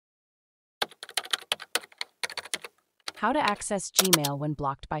How to access Gmail when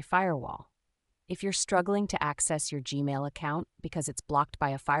blocked by Firewall. If you're struggling to access your Gmail account because it's blocked by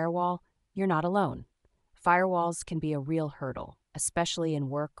a firewall, you're not alone. Firewalls can be a real hurdle, especially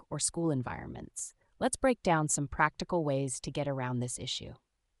in work or school environments. Let's break down some practical ways to get around this issue.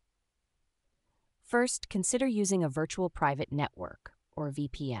 First, consider using a virtual private network, or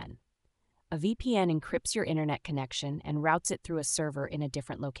VPN. A VPN encrypts your internet connection and routes it through a server in a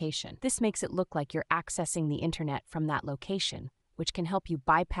different location. This makes it look like you're accessing the internet from that location, which can help you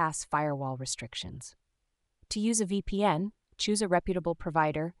bypass firewall restrictions. To use a VPN, choose a reputable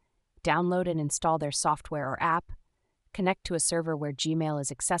provider, download and install their software or app, connect to a server where Gmail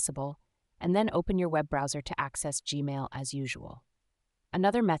is accessible, and then open your web browser to access Gmail as usual.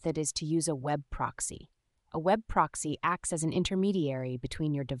 Another method is to use a web proxy. A web proxy acts as an intermediary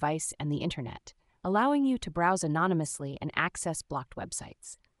between your device and the internet, allowing you to browse anonymously and access blocked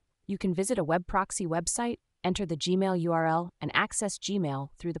websites. You can visit a web proxy website, enter the Gmail URL, and access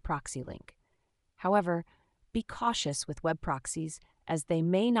Gmail through the proxy link. However, be cautious with web proxies as they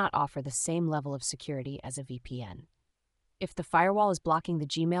may not offer the same level of security as a VPN. If the firewall is blocking the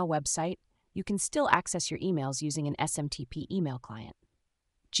Gmail website, you can still access your emails using an SMTP email client.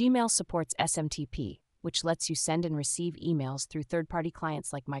 Gmail supports SMTP, which lets you send and receive emails through third-party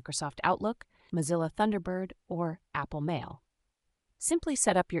clients like Microsoft Outlook, Mozilla Thunderbird, or Apple Mail. Simply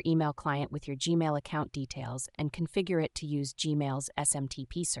set up your email client with your Gmail account details and configure it to use Gmail's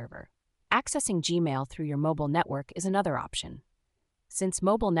SMTP server. Accessing Gmail through your mobile network is another option. Since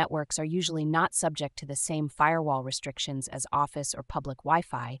mobile networks are usually not subject to the same firewall restrictions as Office or public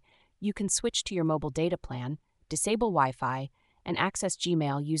Wi-Fi, you can switch to your mobile data plan, disable Wi-Fi, and access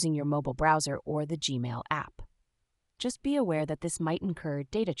Gmail using your mobile browser or the Gmail app. Just be aware that this might incur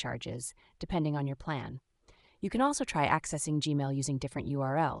data charges, depending on your plan. You can also try accessing Gmail using different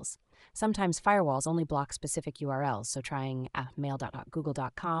URLs. Sometimes firewalls only block specific URLs, so trying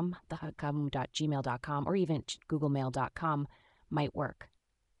mail.google.com, thehum.gmail.com, or even googlemail.com might work.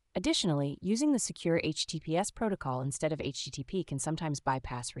 Additionally, using the secure HTTPS protocol instead of HTTP can sometimes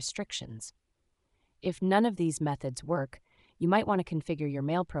bypass restrictions. If none of these methods work, you might want to configure your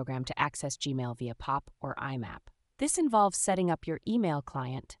mail program to access Gmail via POP or IMAP. This involves setting up your email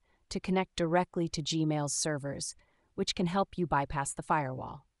client to connect directly to Gmail's servers, which can help you bypass the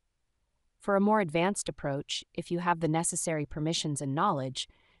firewall. For a more advanced approach, if you have the necessary permissions and knowledge,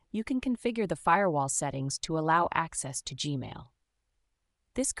 you can configure the firewall settings to allow access to Gmail.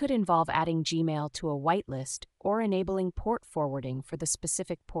 This could involve adding Gmail to a whitelist or enabling port forwarding for the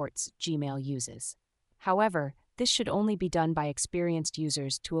specific ports Gmail uses. However, this should only be done by experienced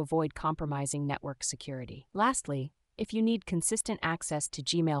users to avoid compromising network security. Lastly, if you need consistent access to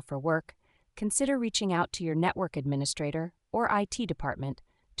Gmail for work, consider reaching out to your network administrator or IT department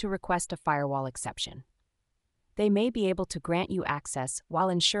to request a firewall exception. They may be able to grant you access while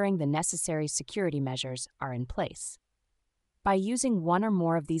ensuring the necessary security measures are in place. By using one or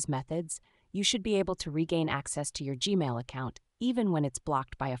more of these methods, you should be able to regain access to your Gmail account even when it's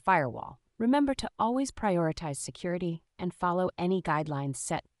blocked by a firewall. Remember to always prioritize security and follow any guidelines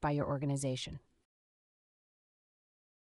set by your organization.